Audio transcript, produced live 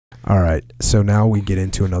All right, so now we get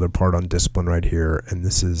into another part on discipline right here, and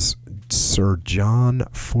this is Sir John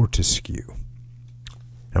Fortescue.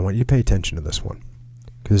 I want you to pay attention to this one,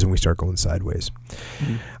 because when we start going sideways.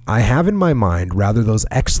 I have in my mind rather those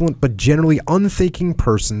excellent but generally unthinking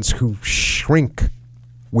persons who shrink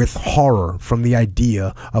with horror from the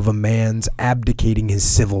idea of a man's abdicating his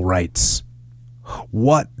civil rights.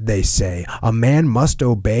 What, they say, a man must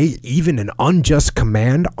obey even an unjust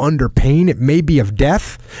command under pain, it may be of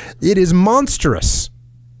death? It is monstrous.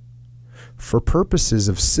 For purposes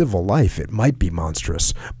of civil life, it might be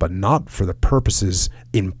monstrous, but not for the purposes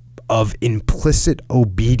of implicit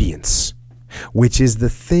obedience, which is the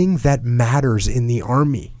thing that matters in the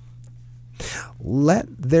army. Let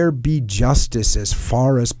there be justice as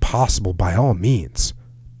far as possible by all means.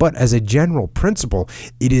 But as a general principle,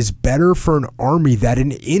 it is better for an army that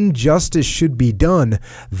an injustice should be done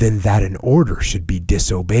than that an order should be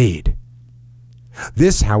disobeyed.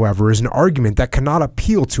 This, however, is an argument that cannot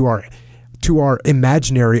appeal to our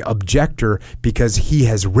imaginary objector because he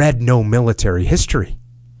has read no military history.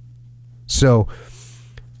 So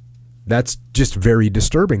that's just very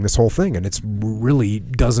disturbing, this whole thing, and it really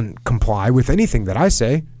doesn't comply with anything that I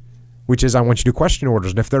say, which is I want you to question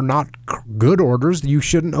orders, and if they're not good orders, you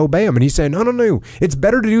shouldn't obey them. And he's saying, no, it's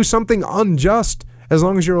better to do something unjust as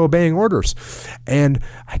long as you're obeying orders. And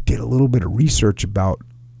I did a little bit of research about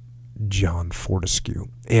John Fortescue,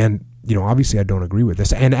 and obviously I don't agree with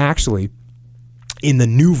this. And actually, in the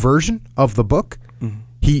new version of the book,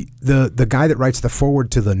 the guy that writes the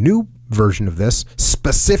foreword to the new version of this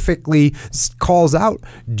specifically calls out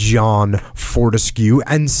John Fortescue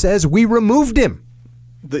and says we removed him.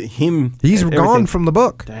 He's gone from the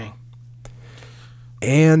book. Dang.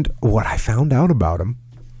 And what I found out about him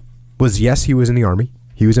was, yes, he was in the Army.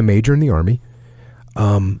 He was a major in the Army.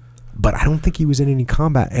 But I don't think he was in any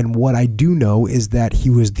combat. And what I do know is that he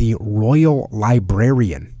was the Royal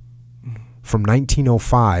Librarian from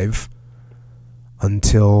 1905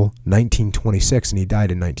 until 1926, and he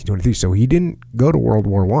died in 1923. So he didn't go to World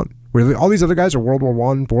War I. All these other guys are World War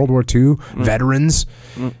I, World War II, veterans.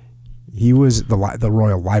 He was the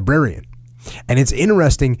Royal Librarian. And it's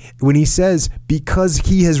interesting when he says, because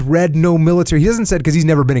he has read no military, he hasn't said because he's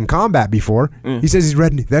never been in combat before. He says he's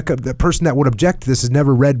read, the person that would object to this has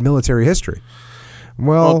never read military history.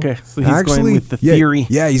 Well, okay, so he's going with the theory.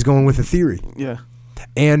 Yeah, he's going with the theory. Yeah.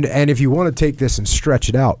 And if you want to take this and stretch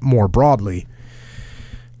it out more broadly,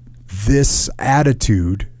 this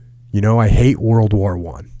attitude, I hate World War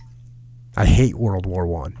I. I hate World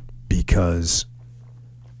War I because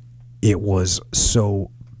it was so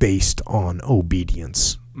based on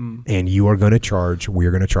obedience. And you are going to charge, we're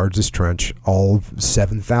going to charge this trench. All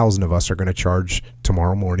 7,000 of us are going to charge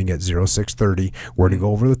tomorrow morning at 0630. We're going to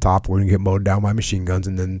go over the top. We're going to get mowed down by machine guns,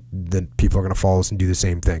 and then people are going to follow us and do the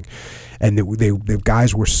same thing. And the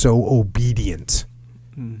guys were so obedient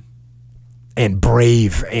and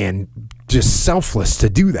brave and just selfless to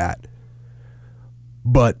do that.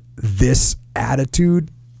 But this attitude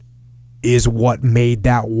is what made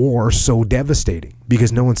that war so devastating,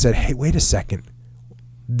 because no one said, hey, wait a second,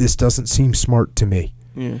 this doesn't seem smart to me.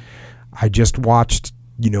 I just watched,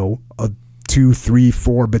 2, 3,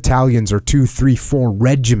 4 battalions or 2, 3, 4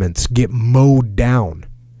 regiments get mowed down,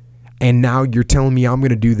 and now you're telling me I'm going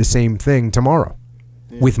to do the same thing tomorrow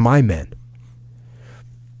with my men.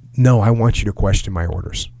 No, I want you to question my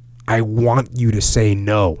orders. I want you to say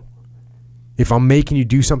no. If I'm making you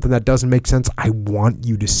do something that doesn't make sense, I want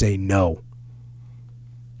you to say no.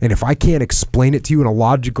 And if I can't explain it to you in a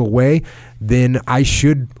logical way, then I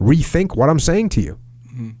should rethink what I'm saying to you.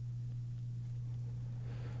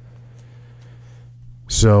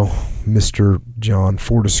 So, Mr. John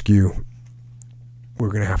Fortescue, we're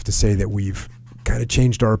going to have to say that we've kind of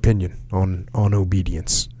changed our opinion on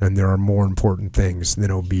obedience. And there are more important things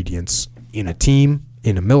than obedience in a team,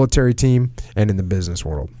 in a military team, and in the business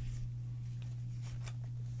world.